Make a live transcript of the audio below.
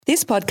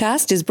This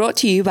podcast is brought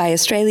to you by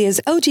Australia's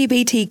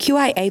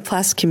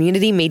LGBTQIA+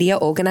 community media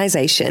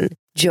organisation,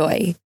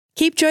 Joy.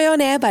 Keep Joy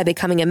on air by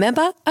becoming a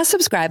member, a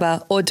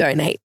subscriber, or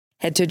donate.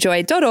 Head to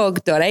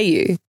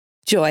joy.org.au.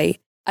 Joy,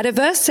 a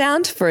diverse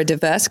sound for a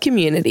diverse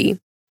community.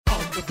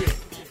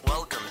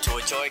 Welcome to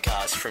a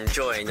Joycast from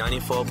Joy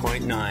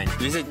 94.9.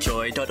 Visit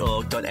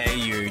joy.org.au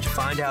to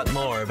find out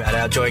more about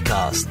our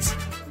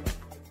Joycasts.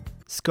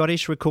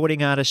 Scottish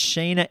recording artist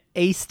Sheena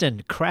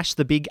Easton crashed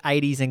the big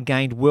 80s and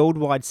gained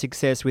worldwide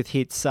success with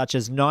hits such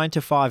as 9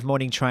 to 5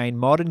 Morning Train,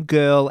 Modern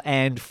Girl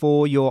and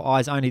For Your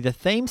Eyes Only, the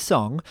theme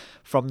song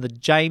from the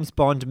James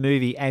Bond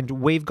movie, and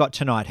We've Got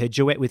Tonight, her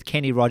duet with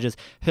Kenny Rogers.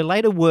 Her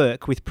later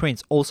work with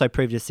Prince also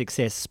proved a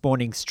success,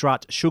 spawning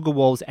Strut, Sugar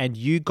Walls and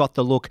You Got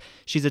the Look.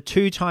 She's a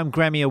 2-time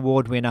Grammy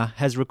Award winner,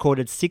 has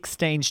recorded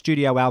 16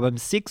 studio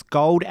albums, 6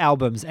 gold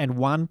albums and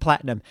 1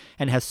 platinum,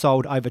 and has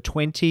sold over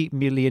 20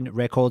 million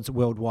records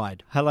worldwide.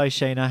 Hello,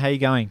 Sheena. How are you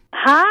going?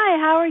 Hi,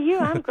 how are you?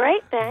 I'm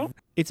great, thanks.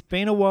 It's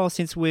been a while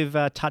since we've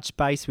touched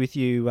base with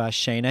you,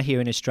 Sheena, here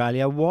in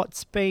Australia.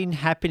 What's been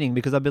happening?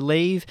 Because I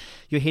believe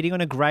you're heading on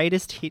a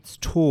greatest hits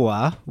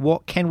tour.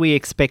 What can we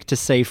expect to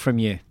see from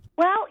you?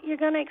 Well, you're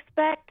going to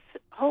expect,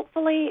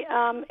 hopefully,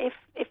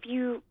 if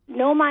you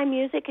know my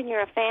music and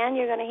you're a fan,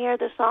 you're going to hear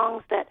the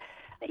songs that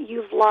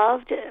you've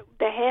loved,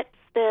 the hits,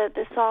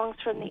 the songs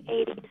from the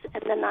 80s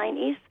and the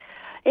 90s.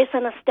 It's a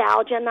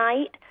nostalgia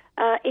night.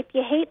 If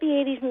you hate the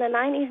 80s and the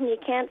 90s and you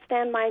can't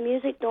stand my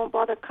music, don't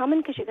bother coming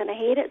because you're going to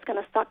hate it. It's going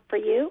to suck for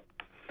you.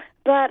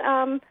 But,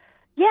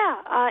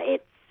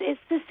 it's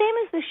the same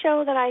as the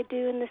show that I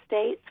do in the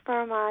States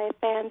for my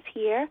fans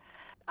here.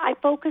 I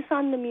focus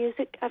on the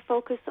music. I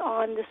focus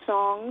on the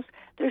songs.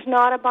 There's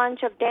not a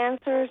bunch of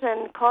dancers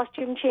and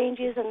costume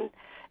changes and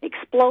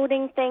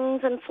exploding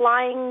things and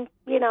flying,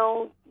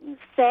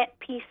 set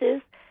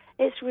pieces.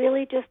 It's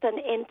really just an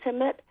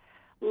intimate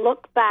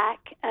look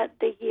back at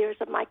the years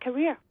of my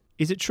career.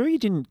 Is it true you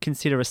didn't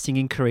consider a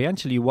singing career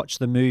until you watched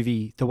the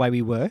movie The Way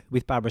We Were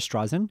with Barbra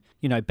Streisand?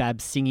 You know,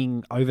 Babs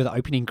singing over the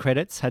opening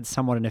credits had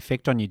somewhat an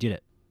effect on you, did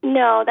it?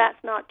 No,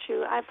 that's not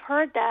true. I've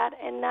heard that,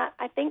 and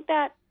I think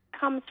that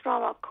comes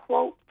from a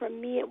quote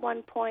from me at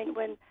one point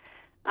when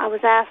I was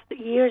asked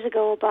years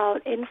ago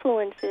about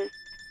influences.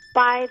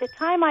 By the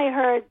time I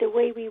heard The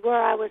Way We Were,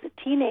 I was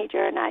a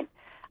teenager, and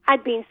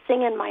I'd been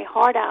singing my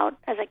heart out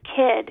as a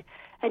kid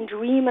and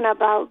dreaming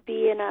about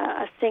being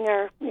a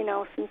singer,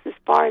 since as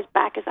far as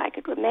back as I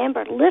could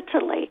remember,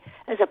 literally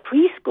as a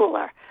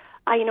preschooler.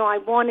 I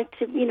wanted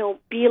to,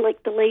 be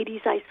like the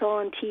ladies I saw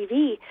on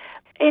TV.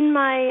 In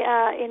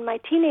my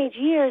teenage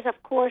years, of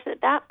course,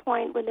 at that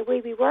point when The Way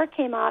We Were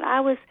came out,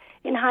 I was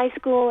in high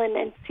school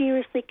and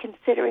seriously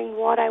considering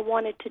what I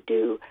wanted to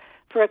do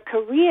for a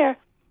career.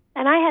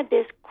 And I had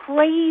this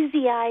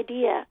crazy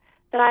idea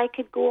that I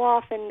could go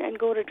off and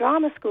go to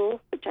drama school,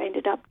 which I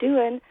ended up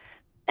doing,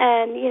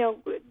 and,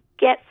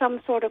 get some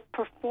sort of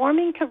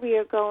performing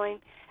career going.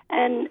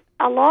 And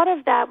a lot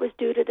of that was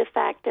due to the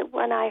fact that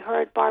when I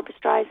heard Barbra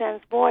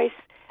Streisand's voice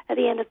at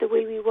the end of The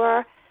Way We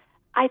Were,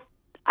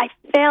 I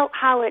felt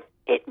how it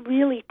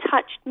really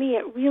touched me.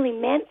 It really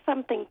meant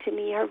something to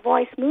me. Her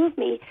voice moved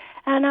me.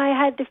 And I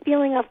had the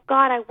feeling of,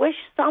 God, I wish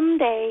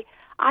someday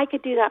I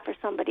could do that for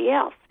somebody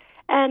else.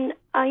 And,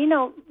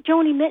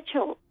 Joni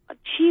Mitchell,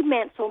 she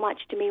meant so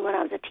much to me when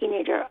I was a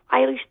teenager.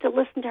 I used to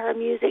listen to her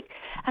music,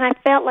 and I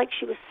felt like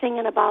she was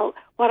singing about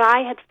what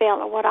I had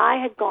felt and what I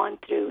had gone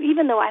through,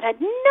 even though I'd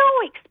had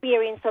no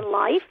experience in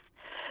life.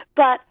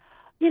 But,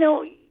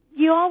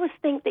 you always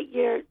think that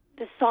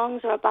the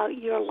songs are about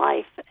your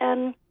life.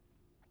 And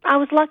I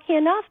was lucky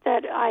enough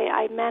that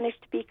I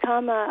managed to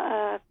become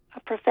a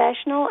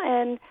professional,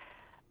 and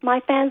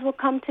my fans will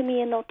come to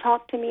me and they'll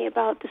talk to me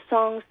about the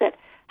songs that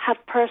have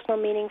personal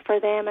meaning for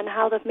them and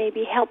how they've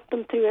maybe helped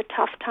them through a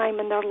tough time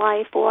in their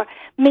life, or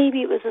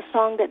maybe it was a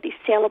song that they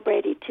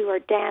celebrated to or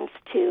danced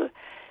to.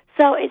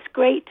 So it's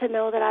great to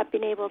know that I've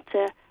been able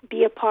to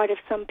be a part of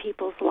some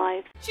people's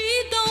lives.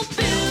 She don't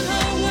build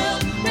her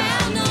world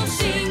round no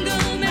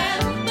single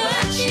man,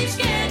 but she's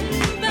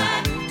getting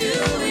by,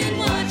 doing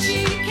what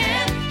she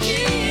can.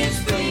 She is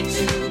free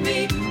to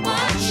be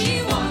what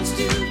she wants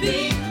to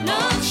be.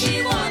 No,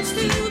 she wants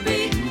to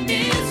be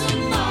is a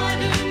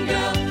modern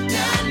girl.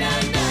 Na na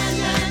na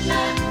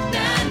na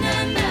na na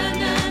na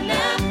na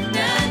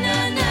na na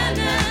na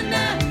na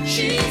na.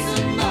 She's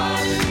a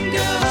modern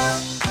girl.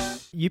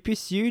 You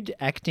pursued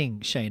acting,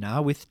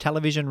 Sheena, with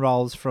television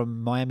roles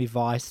from Miami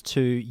Vice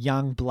to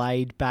Young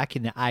Blade back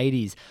in the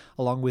 80s,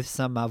 along with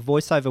some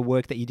voiceover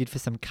work that you did for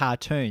some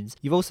cartoons.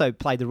 You've also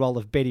played the role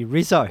of Betty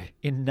Rizzo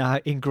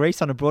in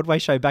Grease on a Broadway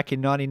show back in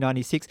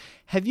 1996.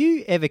 Have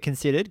you ever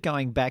considered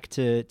going back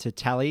to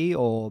Tally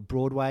or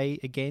Broadway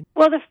again?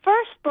 Well, the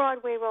first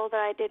Broadway role that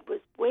I did was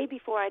way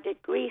before I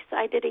did Grease.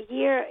 I did a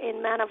year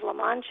in Man of La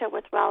Mancha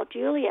with Raul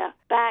Julia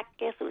back,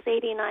 I guess it was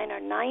 89 or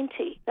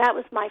 90. That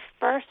was my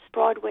first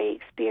Broadway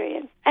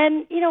experience.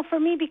 And, for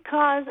me,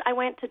 because I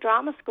went to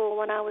drama school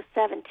when I was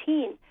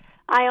 17,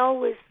 I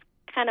always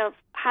kind of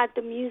had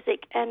the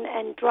music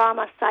and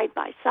drama side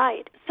by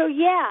side. So,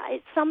 yeah,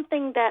 it's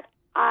something that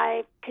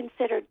I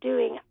considered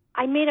doing.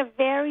 I made a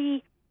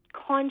very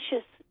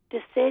conscious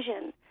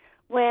decision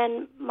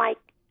when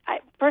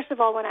first of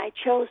all, when I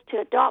chose to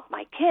adopt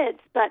my kids,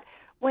 but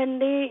when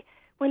they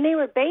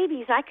were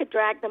babies, I could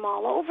drag them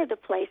all over the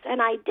place,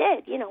 and I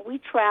did. You know, we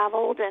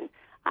traveled, and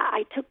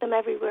I took them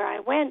everywhere I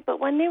went. But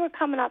when they were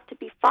coming up to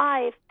be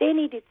 5, they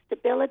needed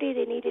stability.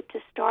 They needed to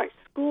start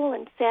school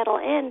and settle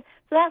in.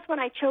 So that's when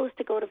I chose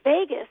to go to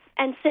Vegas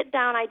and sit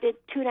down. I did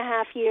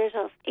 2.5 years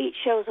of 8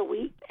 shows a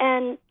week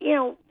and, you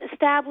know,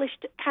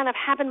 established kind of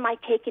having my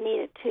cake and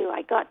eat it too.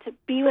 I got to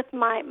be with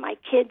my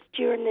kids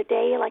during the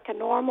day like a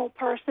normal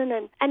person,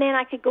 and then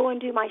I could go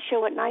and do my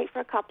show at night for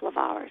a couple of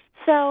hours.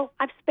 So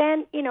I've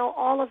spent, you know,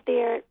 all of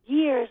their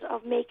years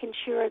of making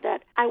sure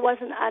that I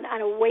wasn't an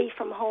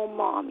away-from-home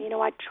mom. You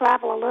know, I'd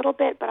travel a little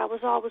bit, but I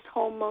was always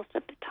home most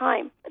of the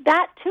time.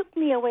 That took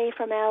me away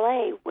from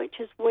L.A., which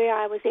is where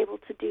I was able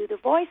to do the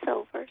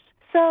voiceovers.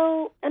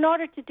 So in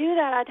order to do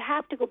that, I'd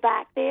have to go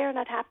back there, and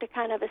I'd have to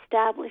kind of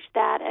establish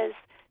that as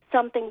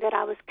something that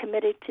I was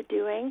committed to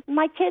doing.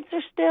 My kids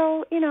are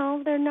still, you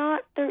know,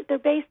 they're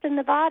based in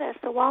Nevada,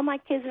 so while my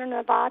kids are in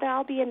Nevada,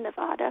 I'll be in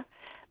Nevada.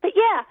 But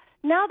yeah,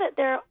 now that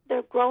they're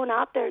grown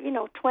up, they're, you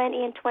know,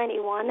 20 and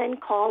 21 in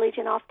college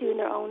and off doing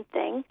their own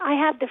thing, I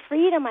have the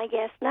freedom, I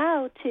guess,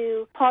 now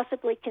to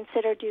possibly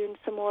consider doing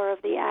some more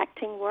of the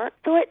acting work.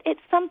 So it's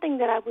something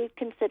that I would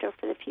consider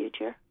for the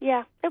future.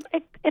 Yeah,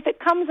 if it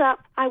comes up,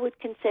 I would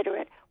consider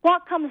it.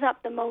 What comes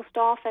up the most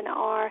often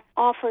are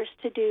offers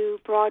to do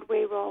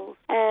Broadway roles.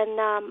 And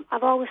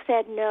I've always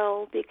said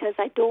no because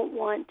I don't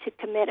want to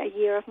commit a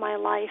year of my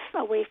life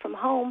away from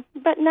home.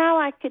 But now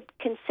I could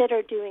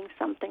consider doing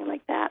something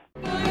like that.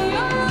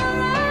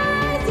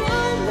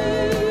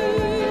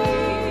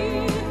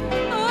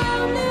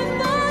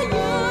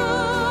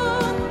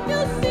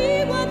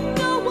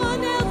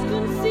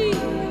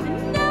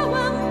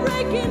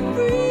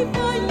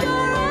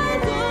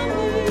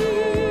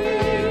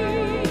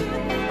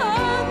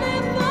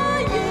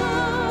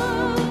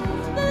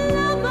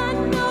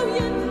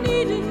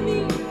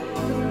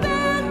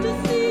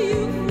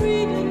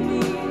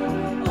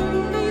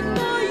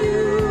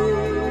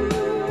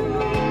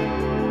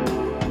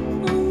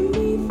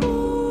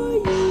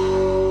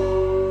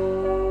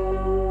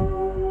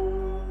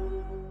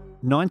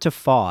 Nine to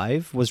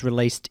 5 was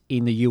released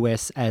in the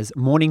US as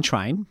Morning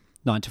Train,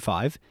 9 to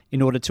 5,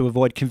 in order to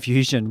avoid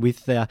confusion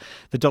with the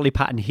Dolly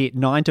Parton hit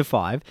 9 to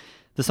 5.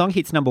 The song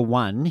hits number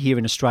 1 here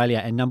in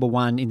Australia and number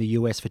 1 in the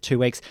US for 2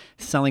 weeks,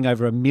 selling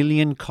over 1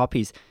 million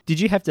copies. Did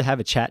you have to have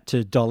a chat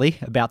to Dolly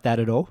about that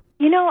at all?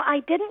 You know,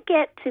 I didn't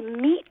get to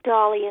meet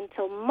Dolly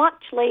until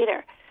much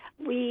later.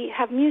 We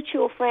have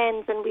mutual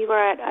friends, and we were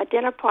at a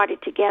dinner party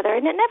together,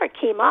 and it never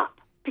came up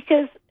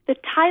because the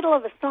title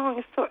of the song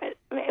is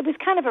it was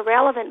kind of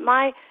irrelevant.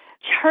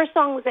 Her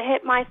song was a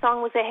hit, my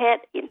song was a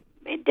hit.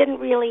 It didn't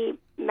really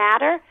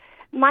matter.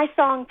 My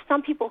song,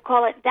 some people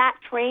call it that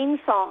train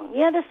song.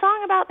 Yeah, the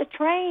song about the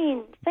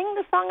train. Sing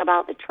the song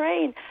about the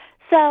train.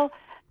 So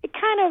it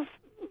kind of,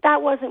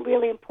 that wasn't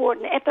really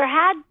important. If there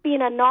had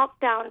been a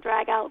knockdown,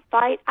 drag-out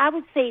fight, I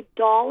would say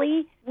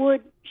Dolly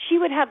would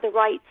have the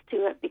rights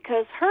to it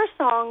because her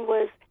song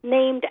was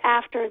named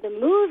after the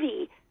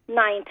movie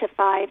 9 to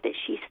 5 that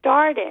she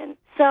starred in.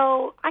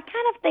 So I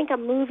kind of think a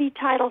movie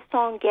title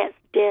song gets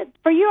did.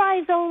 For Your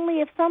Eyes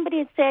Only, if somebody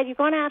had said, you're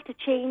going to have to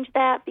change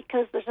that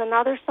because there's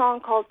another song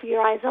called For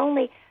Your Eyes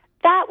Only,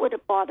 that would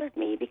have bothered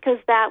me because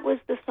that was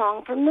the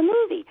song from the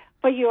movie,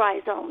 For Your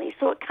Eyes Only.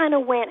 So it kind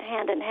of went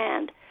hand in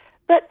hand.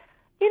 But,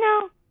 you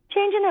know,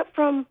 changing it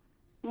from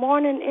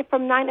 9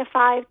 to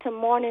 5 to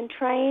Morning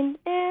Train,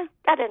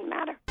 that didn't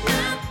matter.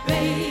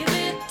 Baby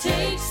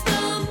takes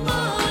the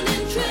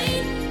morning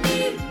train.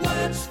 He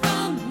works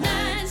from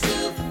 9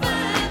 to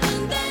 5,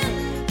 and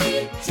then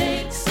he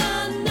takes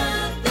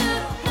another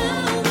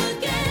home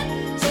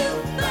again to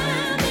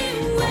find me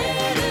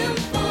waiting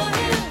for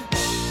him.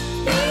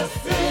 He's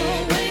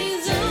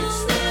always on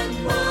that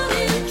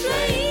morning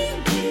train.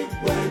 He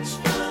works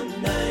from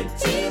 9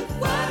 to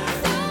 5,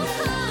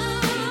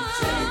 he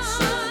takes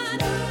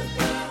another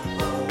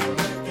home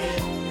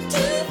again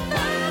to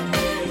find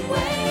me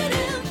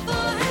waiting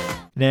for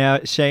him. Now,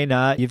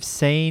 Sheena, you've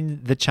seen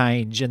the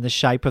change and the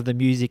shape of the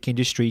music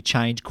industry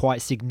change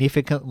quite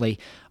significantly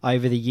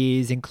over the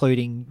years,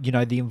 including, you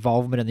know, the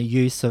involvement and the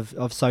use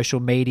of social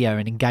media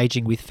and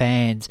engaging with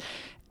fans.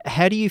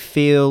 How do you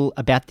feel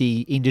about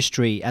the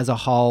industry as a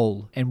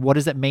whole, and what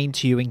does it mean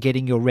to you in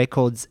getting your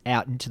records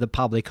out into the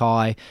public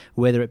eye,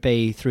 whether it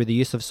be through the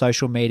use of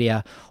social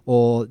media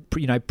or,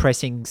 you know,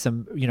 pressing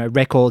some, you know,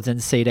 records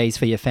and CDs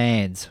for your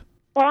fans?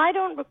 Well, I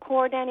don't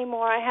record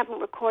anymore. I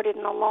haven't recorded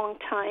in a long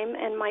time,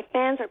 and my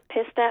fans are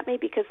pissed at me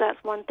because that's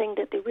one thing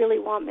that they really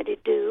want me to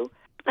do.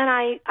 And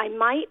I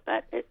might,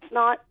 but it's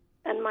not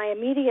on my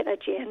immediate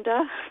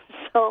agenda.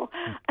 And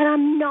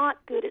I'm not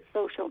good at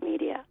social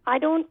media. I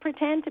don't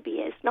pretend to be.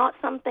 It's not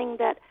something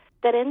that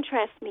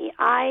interests me.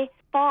 I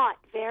fought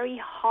very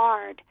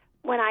hard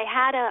when I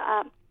had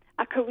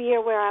a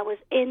career where I was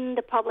in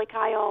the public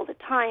eye all the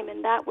time,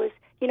 and that was,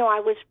 you know, I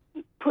was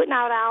putting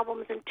out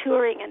albums and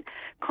touring and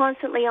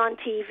constantly on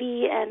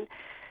TV, and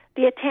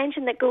the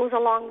attention that goes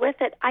along with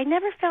it. I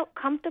never felt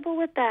comfortable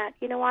with that.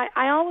 You know,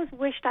 I always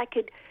wished I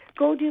could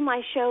go do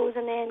my shows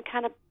and then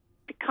kind of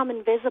become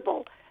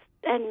invisible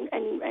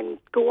and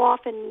go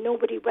off and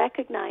nobody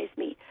recognized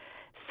me.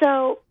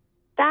 So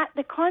that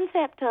the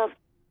concept of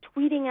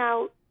tweeting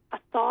out a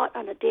thought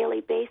on a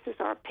daily basis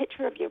or a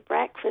picture of your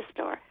breakfast,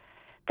 or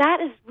that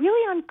is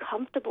really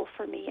uncomfortable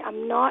for me.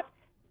 I'm not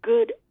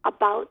good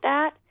about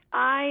that.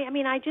 I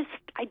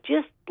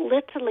just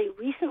literally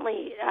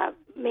recently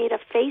made a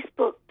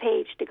Facebook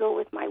page to go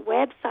with my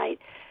website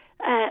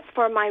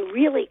for my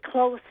really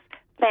close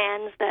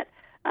fans that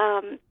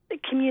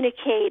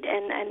communicate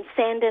and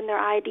send in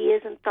their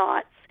ideas and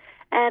thoughts.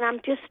 And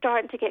I'm just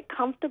starting to get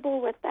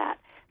comfortable with that.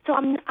 So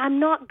I'm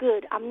not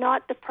good. I'm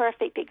not the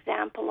perfect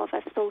example of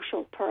a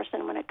social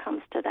person when it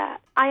comes to that.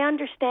 I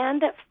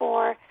understand that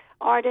for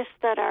artists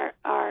that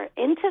are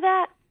into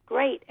that,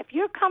 great. If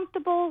you're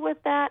comfortable with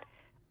that,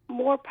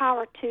 more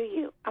power to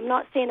you. I'm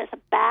not saying it's a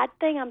bad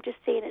thing. I'm just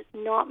saying it's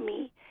not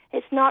me.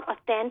 It's not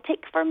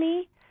authentic for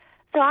me.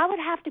 So I would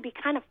have to be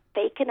kind of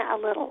faking it a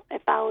little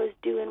if I was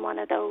doing one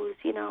of those,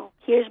 you know,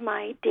 here's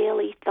my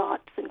daily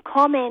thoughts and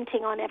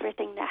commenting on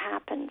everything that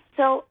happens.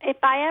 So if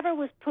I ever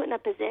was put in a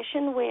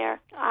position where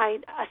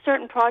a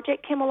certain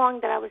project came along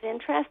that I was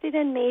interested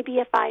in, maybe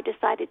if I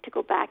decided to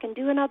go back and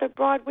do another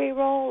Broadway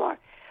role,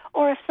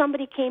 or if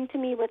somebody came to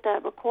me with a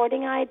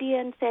recording idea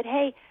and said,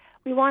 hey,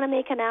 we want to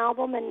make an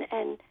album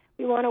and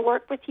we want to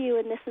work with you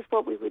and this is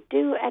what we would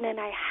do, and then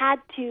I had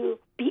to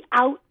be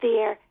out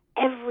there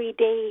every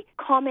day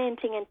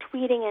commenting and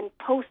tweeting and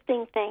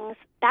posting things,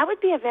 that would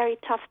be a very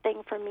tough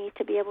thing for me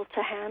to be able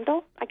to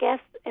handle. I guess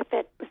if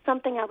it was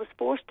something I was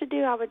forced to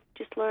do, I would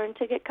just learn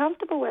to get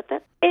comfortable with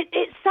it.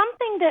 It's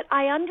something that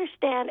I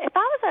understand. If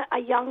I was a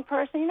young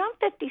person, you know,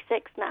 I'm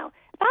 56 now.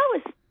 If I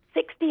was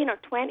 16 or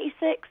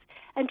 26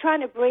 and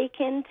trying to break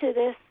into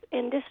this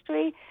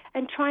industry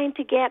and trying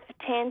to get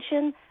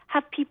attention,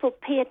 have people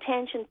pay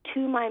attention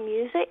to my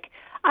music,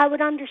 I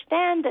would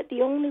understand that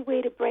the only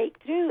way to break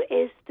through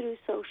is through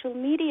social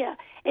media.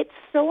 It's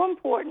so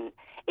important.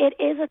 It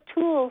is a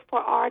tool for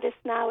artists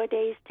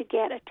nowadays to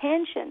get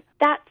attention.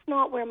 That's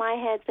not where my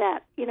head's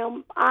at. You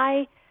know,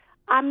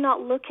 I'm not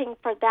looking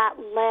for that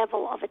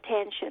level of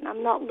attention.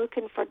 I'm not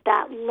looking for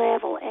that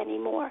level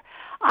anymore.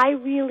 I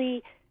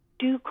really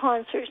do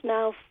concerts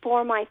now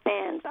for my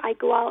fans. I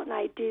go out and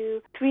I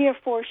do 3 or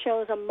 4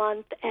 shows a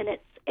month, and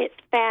it's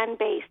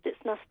fan-based, it's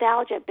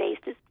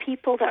nostalgia-based. It's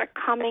people that are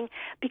coming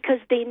because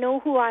they know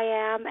who I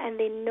am and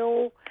they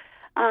know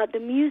the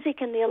music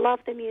and they love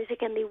the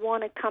music and they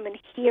want to come and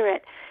hear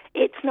it.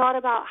 It's not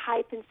about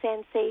hype and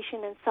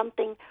sensation and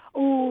something,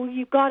 oh,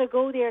 you've got to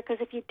go there because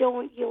if you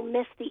don't, you'll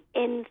miss the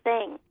end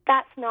thing.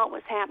 That's not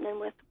what's happening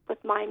with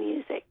my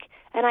music.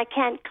 And I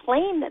can't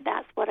claim that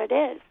that's what it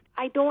is.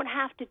 I don't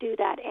have to do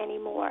that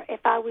anymore. If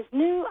I was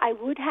new, I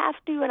would have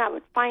to, and I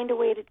would find a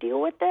way to deal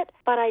with it,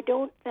 but I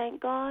don't,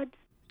 thank God.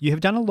 You have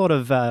done a lot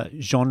of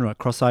genre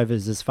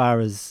crossovers as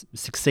far as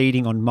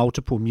succeeding on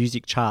multiple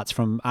music charts,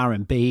 from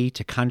R&B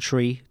to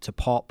country to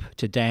pop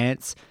to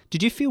dance.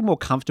 Did you feel more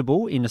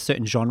comfortable in a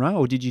certain genre,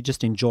 or did you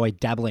just enjoy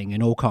dabbling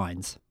in all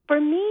kinds?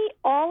 For me,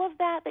 all of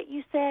that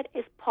you said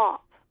is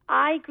pop.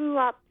 I grew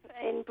up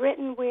in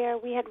Britain where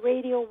we had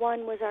Radio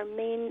 1 was our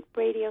main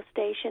radio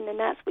station, and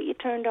that's what you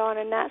turned on,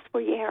 and that's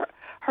where you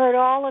heard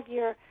all of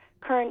your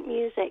current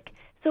music.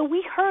 So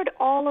we heard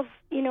all of,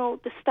 you know,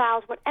 the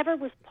styles, whatever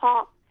was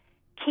pop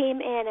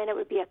came in, and it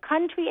would be a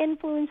country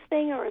influence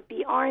thing, or it would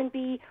be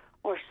R&B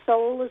or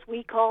soul, as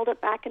we called it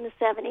back in the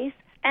 70s,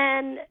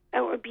 and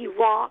it would be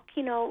rock.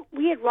 You know,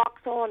 we had rock,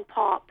 soul, and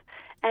pop,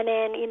 and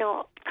then, you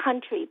know,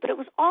 country, but it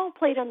was all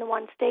played on the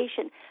one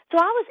station. So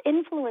I was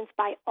influenced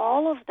by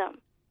all of them.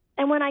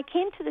 And when I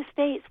came to the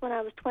States when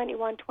I was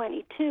 21,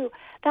 22,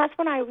 that's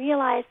when I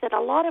realized that a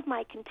lot of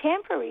my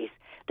contemporaries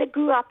that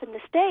grew up in the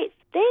States,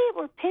 they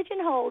were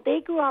pigeonholed.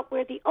 They grew up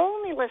where they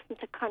only listened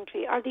to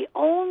country, or they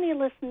only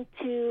listened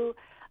to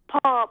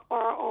pop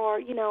or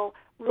you know,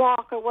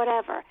 rock or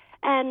whatever.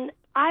 And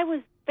I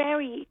was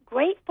very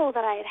grateful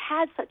that I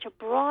had such a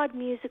broad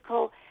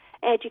musical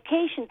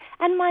education.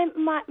 And my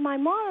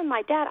mom and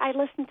my dad, I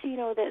listened to, you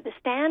know, the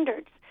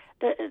standards,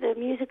 the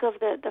music of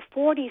the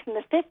 40s and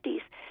the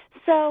 50s.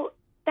 So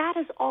that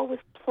has always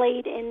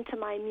played into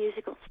my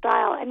musical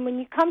style. And when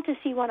you come to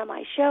see one of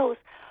my shows,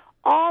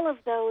 all of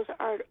those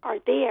are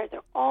there. They're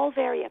all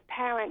very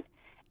apparent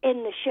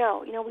in the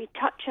show. You know, we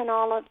touch on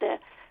all of the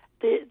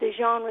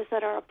genres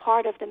that are a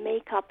part of the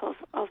makeup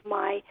of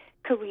my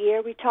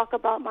career. We talk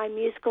about my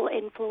musical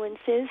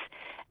influences,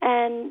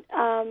 and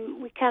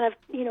we kind of,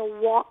 you know,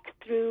 walk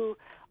through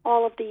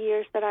all of the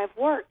years that I've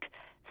worked.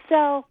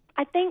 So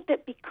I think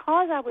that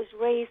because I was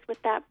raised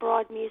with that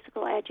broad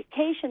musical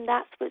education,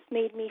 that's what's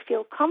made me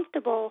feel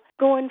comfortable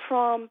going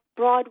from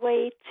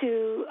Broadway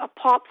to a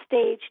pop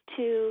stage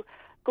to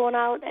going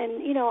out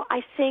and, you know,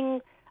 I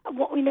sing.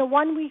 You know,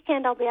 one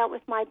weekend I'll be out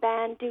with my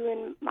band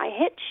doing my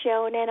hit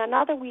show, and then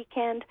another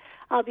weekend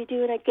I'll be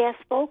doing a guest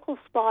vocal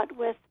spot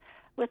with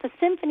a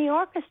symphony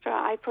orchestra.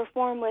 I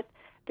perform with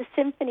the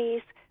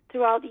symphonies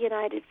throughout the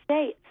United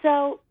States.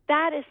 So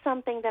that is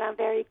something that I'm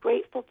very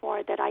grateful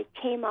for, that I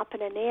came up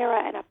in an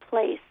era and a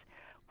place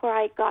where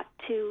I got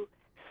to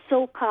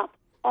soak up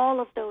all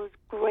of those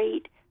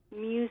great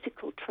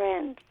musical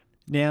trends.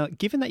 Now,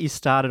 given that you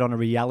started on a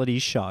reality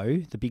show,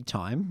 The Big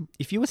Time,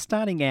 if you were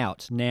starting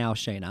out now,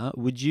 Sheena,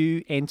 would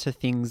you enter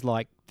things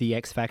like The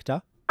X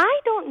Factor? I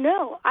don't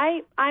know.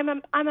 I'm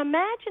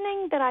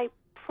imagining that I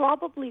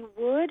probably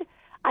would.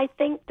 I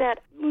think that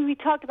we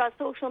talked about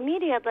social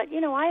media, but,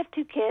 I have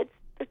two kids.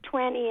 They're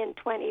 20 and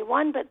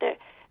 21, but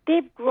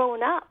they've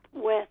grown up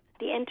with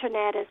the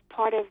Internet as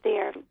part of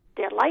their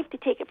life. They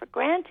take it for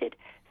granted.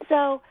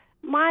 So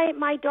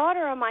my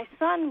daughter or my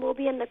son will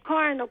be in the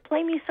car and they'll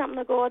play me something.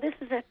 They'll go, "Oh, this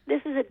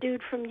is a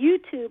dude from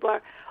YouTube,"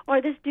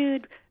 or "This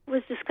dude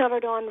was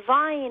discovered on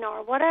Vine,"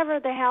 or whatever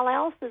the hell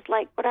else is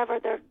like, whatever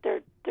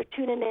they're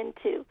tuning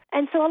into.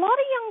 And so a lot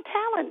of young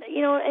talent,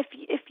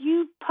 if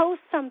you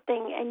post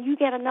something and you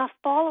get enough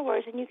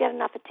followers and you get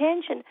enough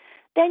attention,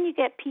 then you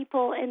get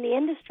people in the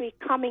industry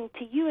coming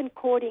to you and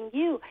courting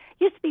you.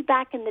 Used to be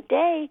back in the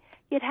day,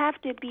 you'd have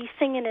to be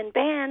singing in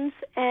bands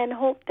and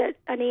hope that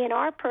an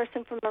A&R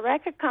person from a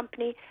record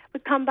company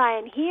would come by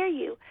and hear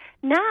you.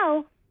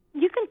 Now,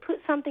 you can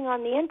put something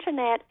on the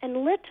Internet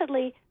and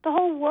literally the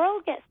whole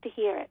world gets to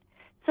hear it.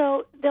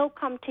 So they'll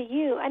come to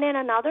you. And then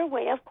another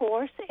way, of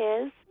course,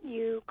 is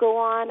you go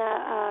on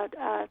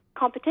a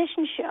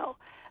competition show.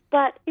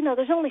 But,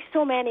 there's only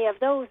so many of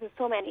those and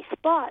so many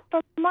spots.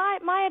 So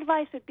my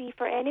advice would be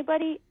for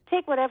anybody,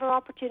 take whatever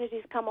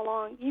opportunities come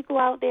along. You go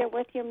out there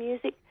with your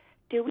music,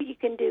 do what you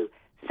can do.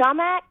 Some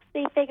acts,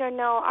 they figure,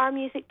 no, our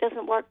music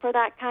doesn't work for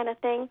that kind of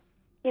thing.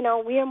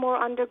 We are more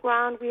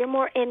underground. We are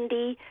more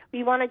indie.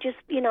 We want to just,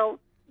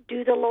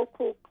 do the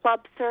local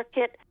club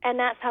circuit, and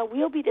that's how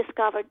we'll be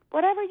discovered.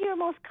 Whatever you're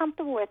most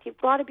comfortable with,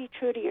 you've got to be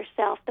true to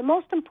yourself. The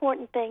most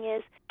important thing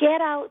is get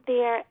out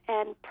there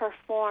and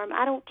perform.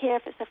 I don't care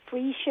if it's a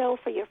free show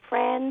for your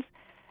friends,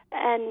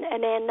 and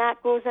then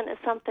that goes into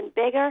something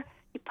bigger.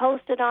 You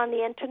post it on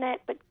the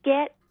Internet, but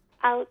get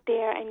out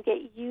there and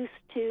get used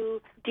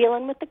to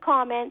dealing with the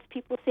comments,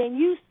 people saying,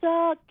 "You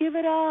suck, give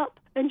it up,"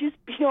 and just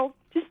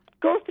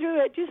go through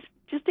it,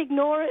 just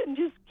ignore it and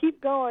just keep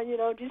going,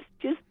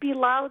 just be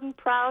loud and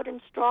proud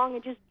and strong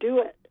and just do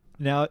it.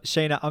 Now,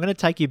 Sheena, I'm going to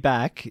take you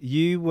back.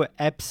 You were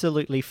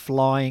absolutely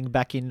flying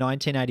back in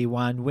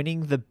 1981,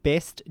 winning the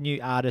Best New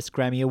Artist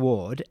Grammy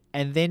Award.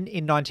 And then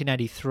in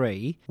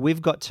 1983,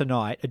 We've Got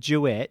Tonight, a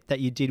duet that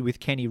you did with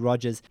Kenny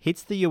Rogers,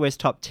 hits the US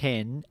top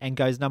 10 and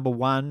goes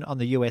 #1 on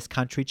the US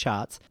country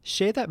charts.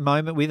 Share that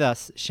moment with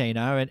us,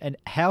 Sheena, and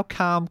how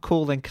calm,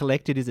 cool and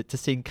collected is it to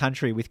sing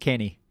country with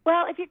Kenny?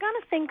 Well, if you're going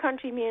to sing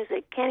country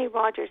music, Kenny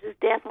Rogers is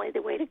definitely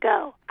the way to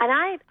go. And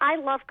I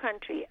love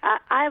country.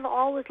 I've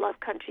always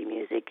loved country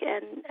music,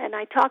 and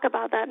I talk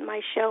about that in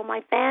my show. My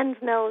fans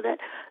know that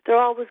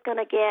they're always going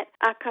to get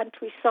a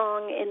country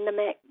song in the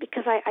mix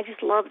because I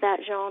just love that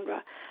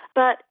genre.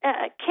 But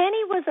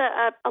Kenny was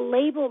a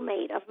label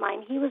mate of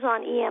mine. He was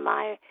on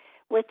EMI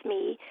with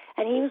me,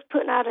 and he was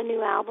putting out a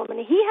new album,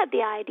 and he had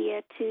the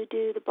idea to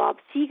do the Bob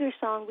Seger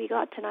song, We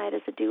Got Tonight,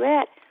 as a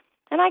duet.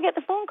 And I get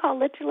the phone call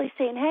literally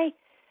saying, "Hey,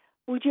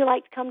 would you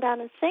like to come down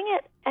and sing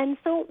it?" And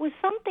so it was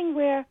something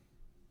where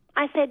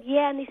I said,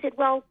 yeah, and they said,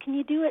 "Well, can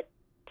you do it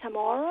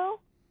tomorrow?"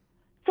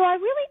 So I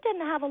really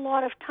didn't have a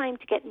lot of time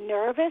to get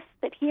nervous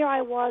that here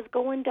I was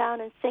going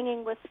down and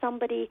singing with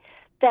somebody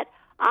that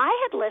I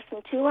had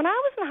listened to when I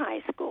was in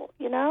high school,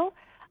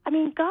 I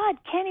mean,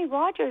 God, Kenny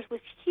Rogers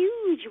was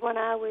huge when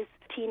I was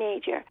a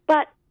teenager.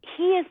 But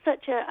he is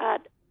such a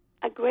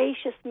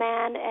gracious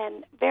man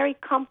and very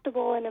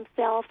comfortable in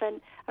himself and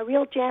a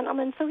real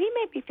gentleman, so he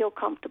made me feel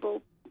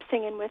comfortable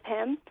singing with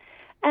him.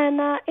 And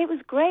it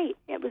was great.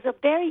 It was a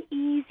very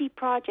easy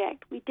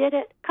project. We did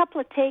it, a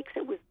couple of takes,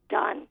 it was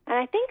done. And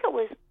I think it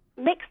was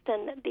mixed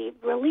and they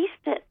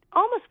released it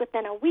almost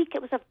within a week.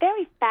 It was a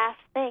very fast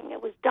thing.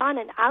 It was done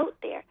and out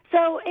there.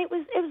 So it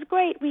was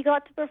great. We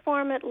got to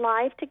perform it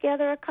live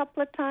together a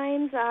couple of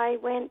times. I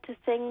went to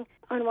sing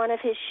on one of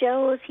his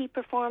shows. He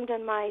performed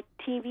on my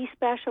TV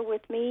special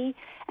with me.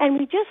 And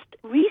we just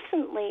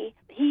recently,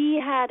 he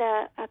had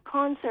a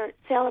concert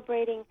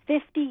celebrating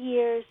 50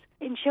 years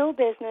in show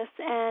business,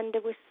 and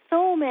there were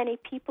so many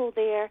people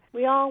there.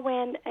 We all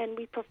went and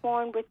we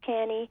performed with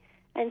Kenny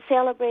and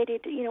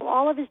celebrated,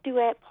 all of his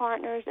duet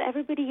partners,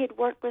 everybody he'd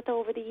worked with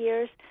over the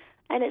years,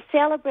 and it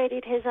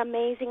celebrated his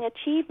amazing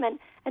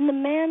achievement. And the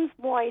man's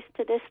voice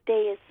to this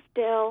day is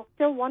still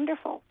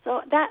wonderful.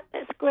 So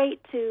it's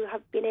great to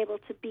have been able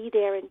to be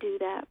there and do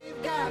that.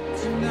 We've got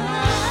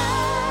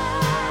tonight.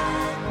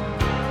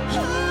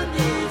 Who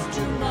needs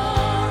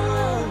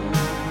tomorrow?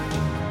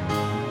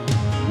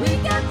 We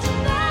got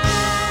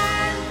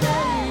tonight,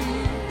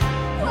 babe.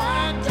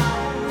 Why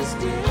don't we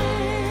stay?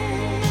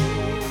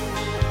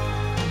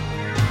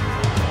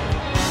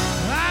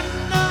 I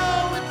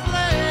know it's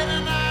late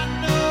and I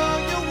know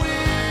you're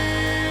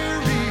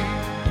weary.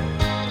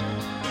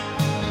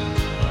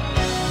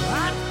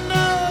 I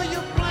know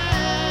your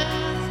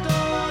plans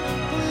don't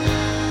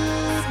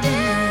include me.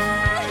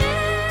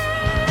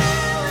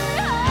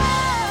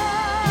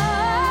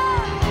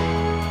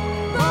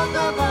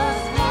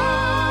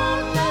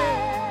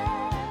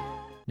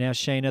 Now,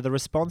 Sheena, the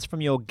response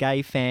from your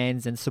gay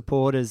fans and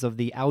supporters of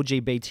the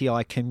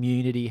LGBTI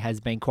community has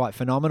been quite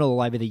phenomenal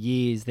over the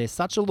years. They're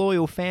such a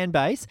loyal fan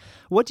base.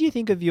 What do you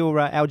think of your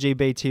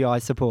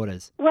LGBTI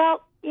supporters?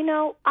 Well,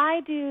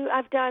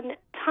 I've done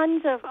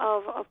tons of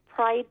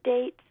Pride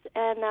dates,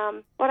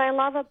 and what I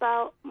love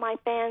about my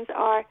fans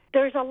are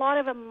there's a lot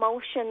of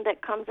emotion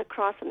that comes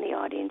across in the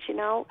audience,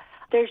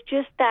 There's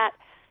just that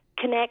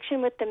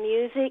connection with the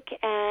music,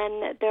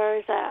 and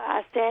there's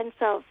a sense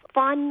of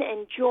fun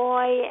and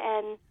joy,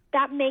 and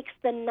that makes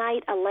the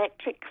night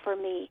electric for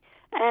me.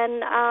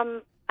 And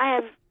I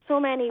have so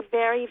many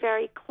very,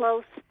 very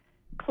close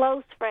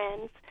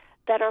friends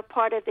that are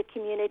part of the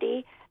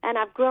community, and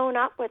I've grown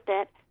up with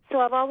it. So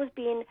I've always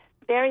been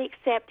very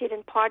accepted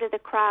and part of the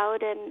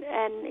crowd, and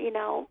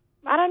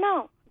I don't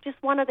know,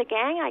 just one of the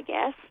gang, I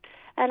guess.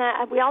 And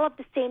we all have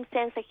the same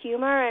sense of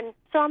humor, and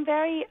so I'm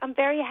very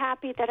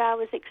happy that I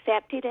was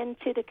accepted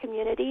into the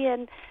community,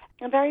 and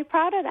I'm very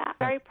proud of that.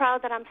 Very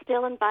proud that I'm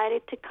still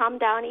invited to come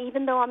down,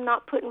 even though I'm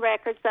not putting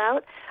records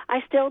out.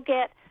 I still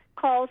get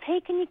calls,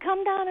 hey, can you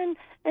come down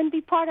and be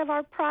part of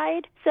our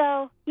Pride?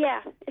 So,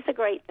 yeah, it's a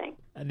great thing.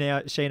 Now,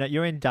 Sheena,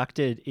 you're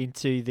inducted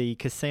into the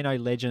Casino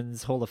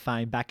Legends Hall of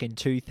Fame back in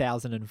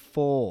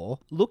 2004.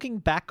 Looking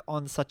back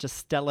on such a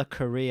stellar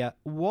career,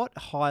 what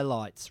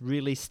highlights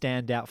really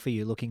stand out for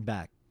you looking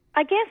back?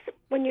 I guess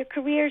when your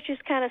career's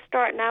just kind of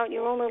starting out and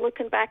you're only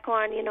looking back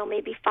on,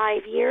 maybe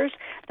 5 years,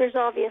 there's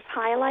obvious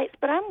highlights.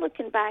 But I'm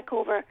looking back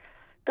over,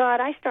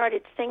 God, I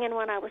started singing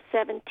when I was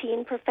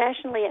 17,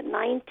 professionally at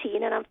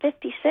 19, and I'm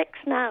 56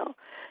 now.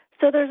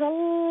 So there's a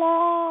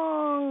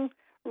long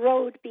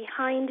road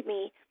behind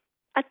me.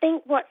 I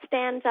think what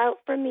stands out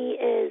for me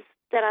is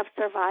that I've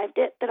survived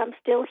it, that I'm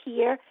still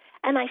here,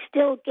 and I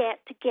still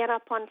get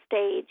up on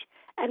stage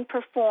and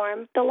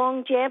perform. The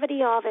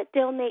longevity of it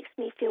still makes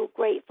me feel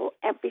grateful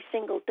every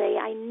single day.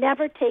 I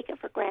never take it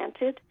for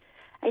granted.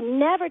 I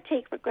never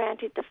take for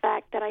granted the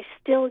fact that I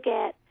still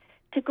get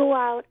to go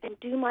out and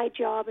do my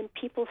job and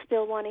people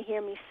still want to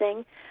hear me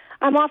sing.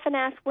 I'm often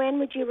asked, when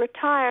would you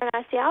retire? And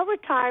I say, I'll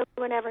retire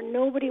whenever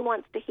nobody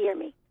wants to hear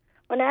me.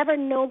 Whenever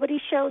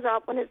nobody shows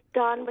up, when it's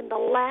done, when the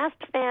last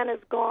fan is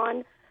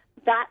gone,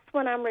 that's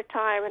when I'm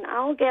retiring.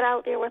 I'll get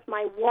out there with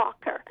my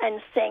walker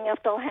and sing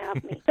if they'll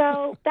have me.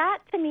 So that,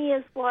 to me,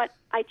 is what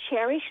I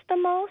cherish the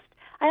most.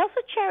 I also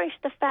cherish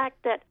the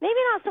fact that, maybe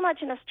not so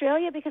much in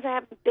Australia because I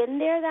haven't been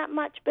there that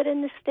much, but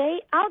in the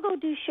States, I'll go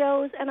do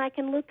shows and I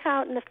can look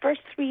out in the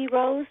first 3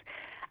 rows.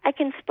 I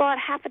can spot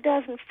half a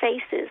dozen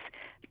faces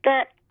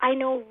that I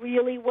know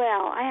really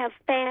well. I have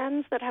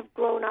fans that have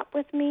grown up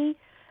with me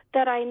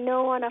that I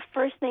know on a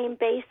first-name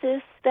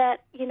basis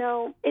that,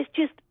 it's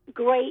just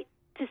great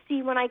to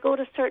see. When I go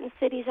to certain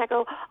cities, I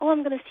go, oh,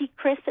 I'm going to see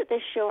Chris at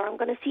this show, or I'm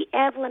going to see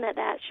Evelyn at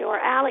that show, or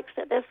Alex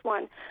at this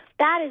one.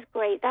 That is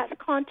great. That's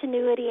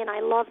continuity, and I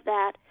love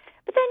that.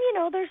 But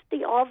then, there's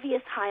the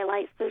obvious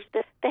highlights. There's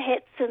the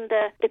hits and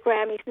the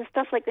Grammys and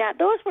stuff like that.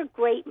 Those were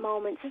great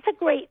moments. It's a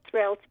great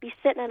thrill to be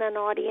sitting in an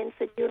audience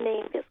and your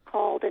name gets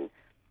called and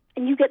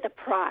you get the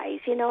prize.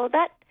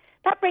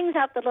 That brings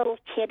out the little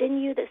kid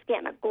in you that's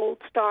getting a gold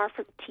star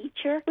from the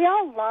teacher. We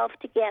all love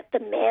to get the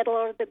medal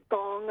or the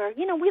gong, or,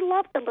 we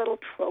love the little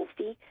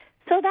trophy.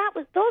 So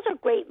those are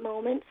great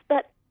moments.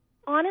 But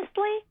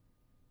honestly,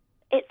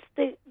 it's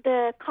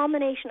the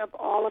combination of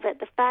all of it.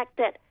 The fact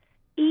that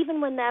even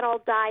when that all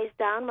dies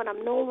down, when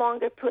I'm no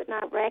longer putting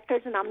out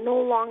records and I'm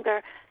no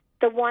longer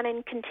the one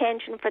in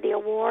contention for the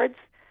awards,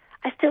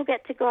 I still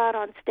get to go out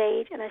on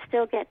stage and I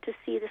still get to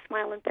see the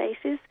smiling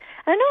faces.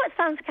 And I know it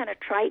sounds kind of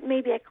trite,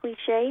 maybe a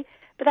cliche,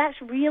 but that's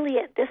really,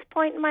 at this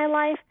point in my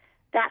life,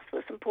 that's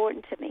what's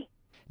important to me.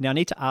 Now, I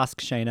need to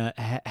ask, Sheena,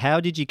 how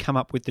did you come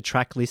up with the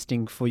track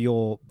listing for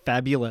your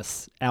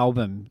fabulous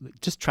album?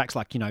 Just tracks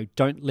like,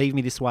 Don't Leave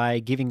Me This Way,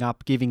 Giving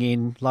Up, Giving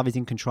In, Love Is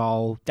In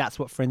Control, That's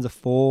What Friends Are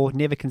For,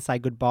 Never Can Say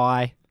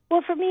Goodbye.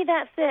 Well, for me,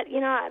 that's it.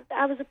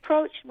 I was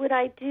approached, would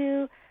I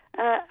do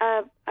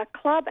a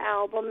club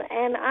album,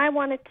 and I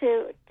wanted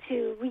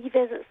to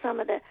revisit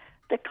some of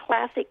the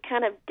classic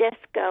kind of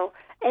disco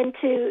and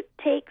to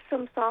take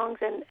some songs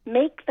and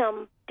make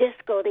them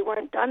disco. They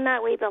weren't done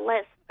that way, but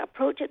let's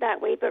approach it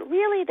that way. But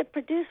really, the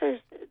producers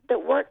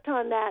that worked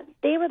on that,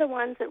 they were the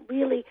ones that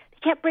really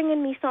kept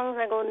bringing me songs,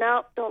 and I go,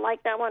 no, don't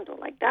like that one, don't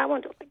like that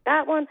one, don't like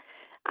that one.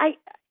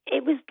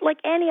 It was like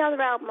any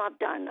other album I've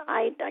done.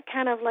 I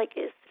kind of like,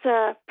 it's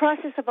a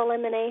process of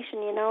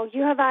elimination,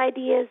 You have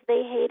ideas,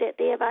 they hate it.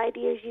 They have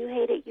ideas, you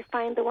hate it. You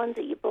find the ones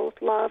that you both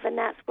love, and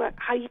that's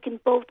how you can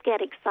both get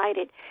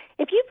excited.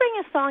 If you bring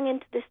a song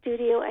into the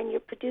studio and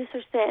your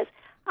producer says,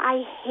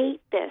 I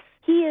hate this,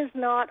 he is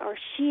not or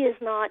she is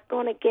not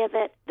going to give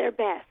it their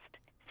best.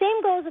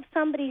 Same goes if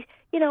somebody,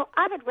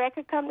 I've had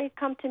record companies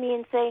come to me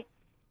and say,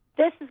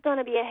 this is going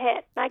to be a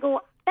hit. And I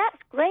go, that's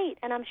great,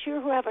 and I'm sure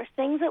whoever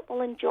sings it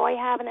will enjoy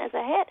having it as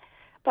a hit.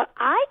 But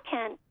I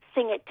can't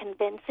sing it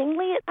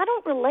convincingly. I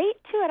don't relate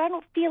to it. I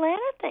don't feel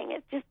anything.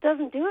 It just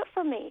doesn't do it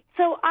for me.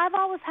 So I've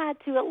always had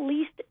to at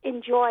least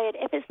enjoy it.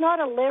 If it's not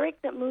a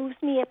lyric that moves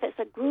me, if it's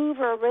a groove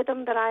or a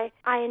rhythm that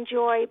I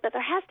enjoy, but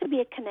there has to be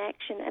a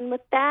connection. And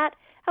with that,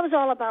 that was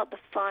all about the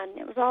fun.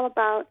 It was all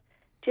about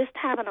just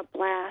having a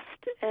blast,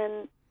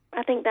 and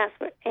I think that's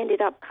what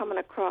ended up coming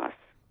across.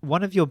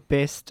 One of your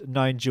best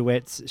known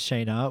duets,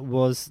 Sheena,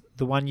 was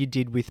the one you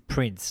did with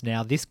Prince.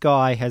 Now, this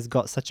guy has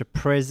got such a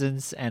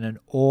presence and an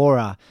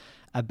aura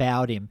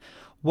about him.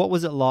 What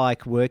was it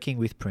like working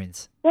with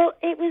Prince? Well,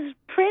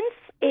 Prince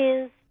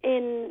is,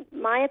 in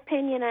my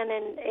opinion and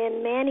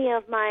in many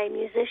of my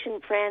musician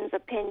friends'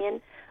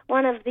 opinion,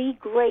 one of the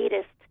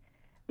greatest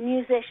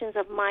musicians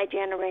of my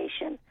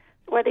generation.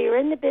 Whether you're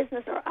in the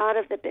business or out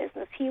of the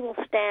business, he will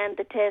stand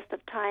the test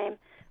of time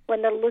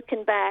when they're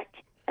looking back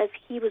as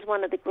he was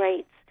one of the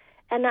greats.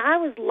 And I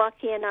was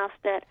lucky enough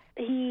that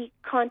he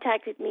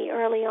contacted me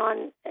early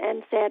on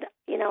and said,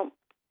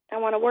 I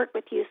want to work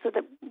with you. So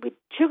that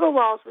Sugar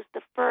Walls was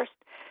the first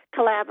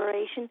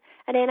collaboration.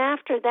 And then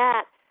after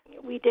that,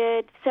 we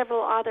did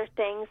several other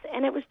things.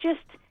 And it was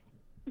just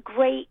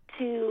great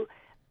to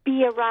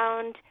be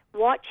around,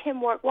 watch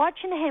him work.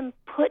 Watching him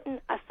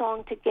putting a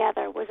song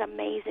together was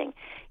amazing.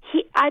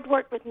 I'd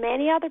worked with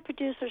many other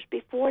producers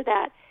before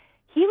that.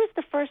 He was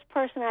the first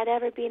person I'd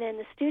ever been in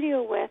the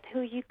studio with who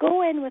you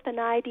go in with an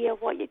idea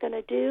of what you're going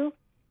to do,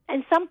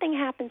 and something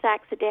happens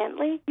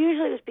accidentally.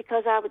 Usually it was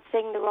because I would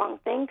sing the wrong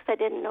thing because I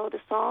didn't know the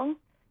song.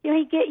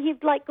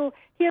 He'd like go,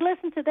 here,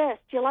 listen to this.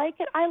 Do you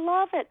like it? I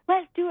love it.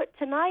 Let's do it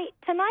tonight.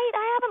 Tonight?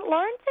 I haven't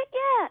learned it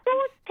yet. So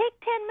let's take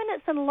 10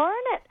 minutes and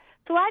learn it.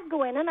 So I'd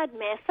go in and I'd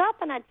mess up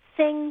and I'd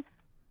sing.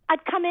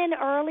 I'd come in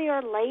early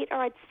or late, or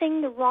I'd sing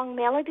the wrong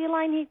melody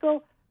line. He'd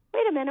go,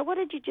 wait a minute, what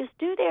did you just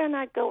do there? And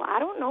I'd go, I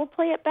don't know,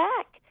 play it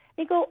back.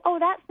 He'd go, oh,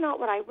 that's not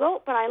what I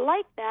wrote, but I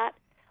like that.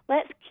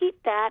 Let's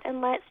keep that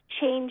and let's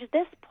change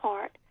this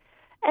part.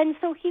 And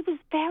so he was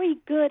very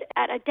good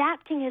at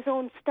adapting his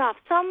own stuff.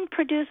 Some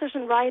producers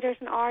and writers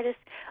and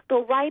artists,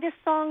 they'll write a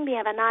song, they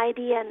have an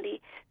idea, and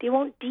they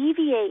won't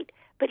deviate.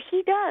 But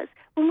he does.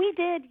 When we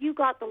did You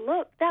Got the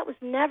Look, that was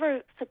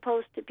never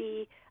supposed to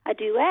be a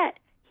duet.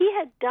 He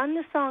had done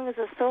the song as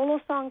a solo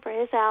song for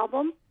his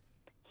album.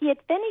 He had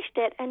finished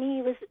it, and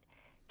he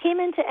came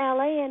into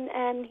L.A.,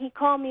 and he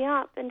called me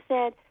up and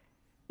said,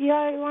 you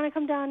want to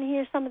come down and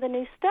hear some of the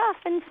new stuff?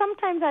 And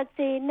sometimes I'd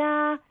say,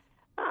 nah,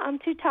 I'm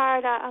too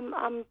tired.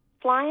 I'm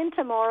flying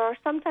tomorrow. Or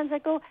sometimes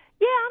I'd go,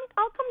 yeah,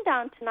 I'll come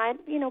down tonight.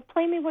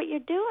 Play me what you're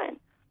doing.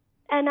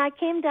 And I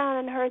came down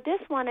and heard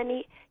this one,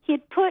 and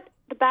he'd put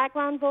the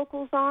background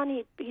vocals on.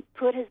 He'd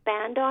put his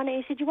band on it.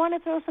 He said, you want to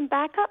throw some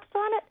backups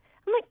on it?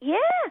 I'm like,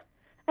 yeah.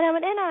 And I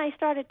went in and I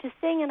started to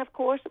sing, and of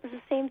course it was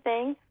the same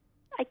thing.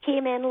 I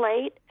came in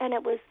late, and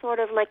it was sort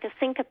of like a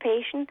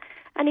syncopation.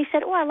 And he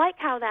said, oh, I like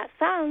how that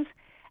sounds.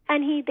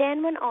 And he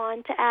then went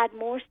on to add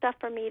more stuff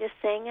for me to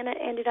sing, and it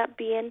ended up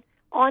being,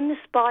 on the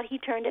spot, he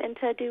turned it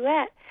into a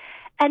duet.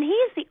 And he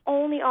is the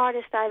only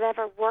artist I've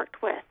ever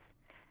worked with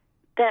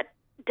that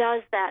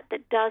does that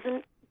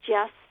doesn't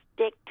just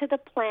stick to the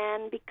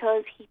plan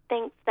because he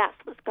thinks that's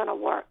what's going to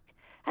work.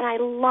 And I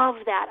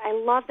love that. I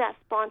love that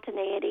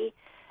spontaneity.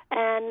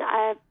 And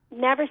I've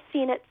never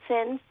seen it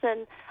since,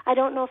 and I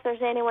don't know if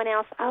there's anyone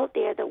else out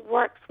there that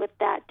works with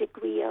that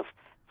degree of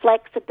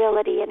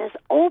flexibility and is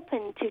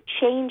open to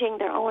changing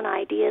their own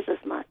ideas as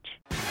much.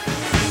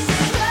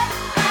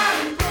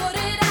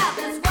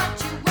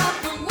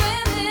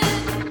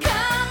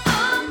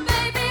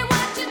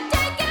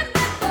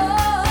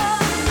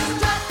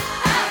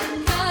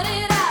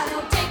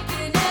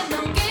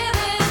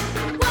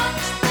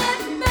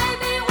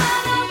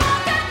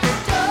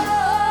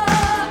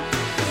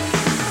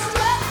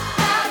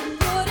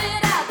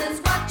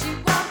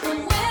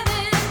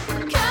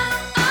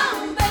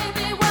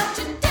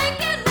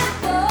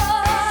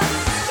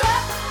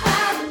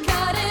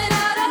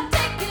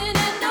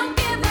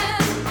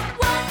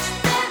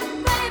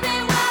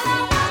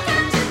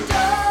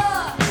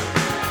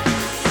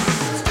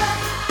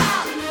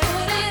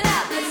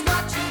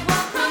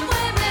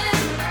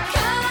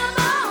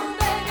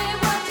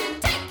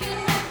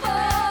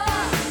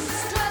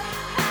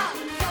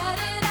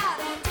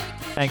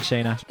 Thanks,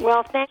 Sheena.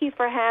 Well, thank you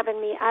for having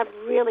me. I've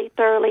really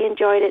thoroughly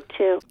enjoyed it,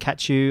 too.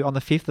 Catch you on the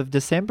 5th of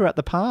December at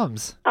the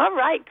Palms. All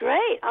right,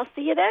 great. I'll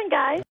see you then,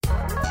 guys.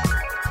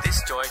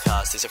 This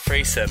Joycast is a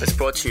free service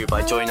brought to you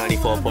by Joy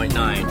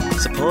 94.9.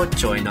 Support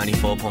Joy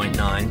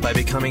 94.9 by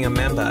becoming a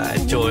member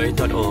at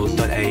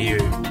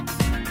joy.org.au.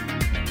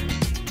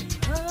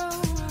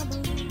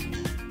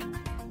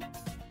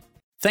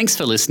 Thanks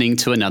for listening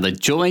to another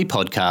Joy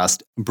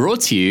podcast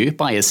brought to you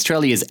by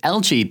Australia's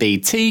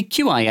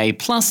LGBTQIA+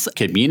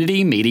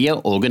 community media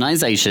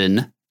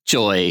organisation,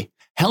 Joy.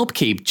 Help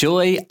keep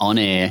Joy on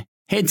air.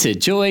 Head to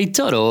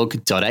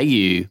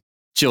joy.org.au.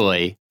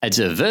 Joy, a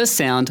diverse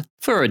sound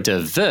for a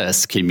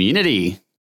diverse community.